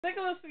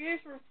Nicholas is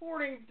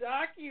reporting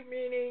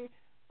documenting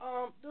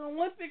the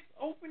Olympics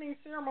opening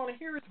ceremony.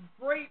 Here is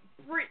Great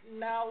Britain.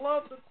 Now, I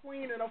love the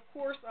Queen, and of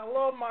course, I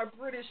love my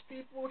British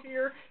people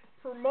here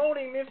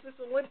promoting Memphis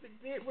Olympic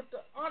bid with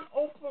the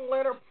unopened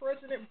letter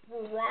President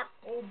Barack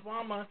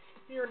Obama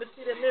here in the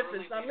city of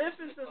Memphis. Now,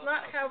 Memphis does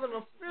not have an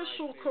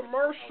official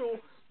commercial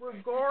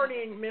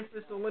regarding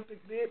Memphis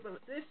Olympic bid,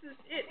 but this is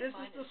it. This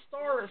is the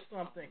start of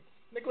something.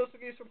 Nicholas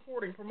McGee's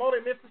reporting,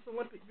 promoting Memphis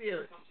Olympic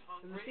bid.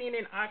 The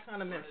CNN icon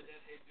of Memphis.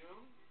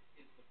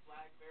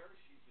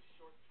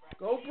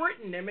 Go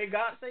Britain, and may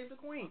God save the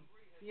Queen.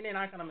 CNN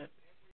icon of Memphis.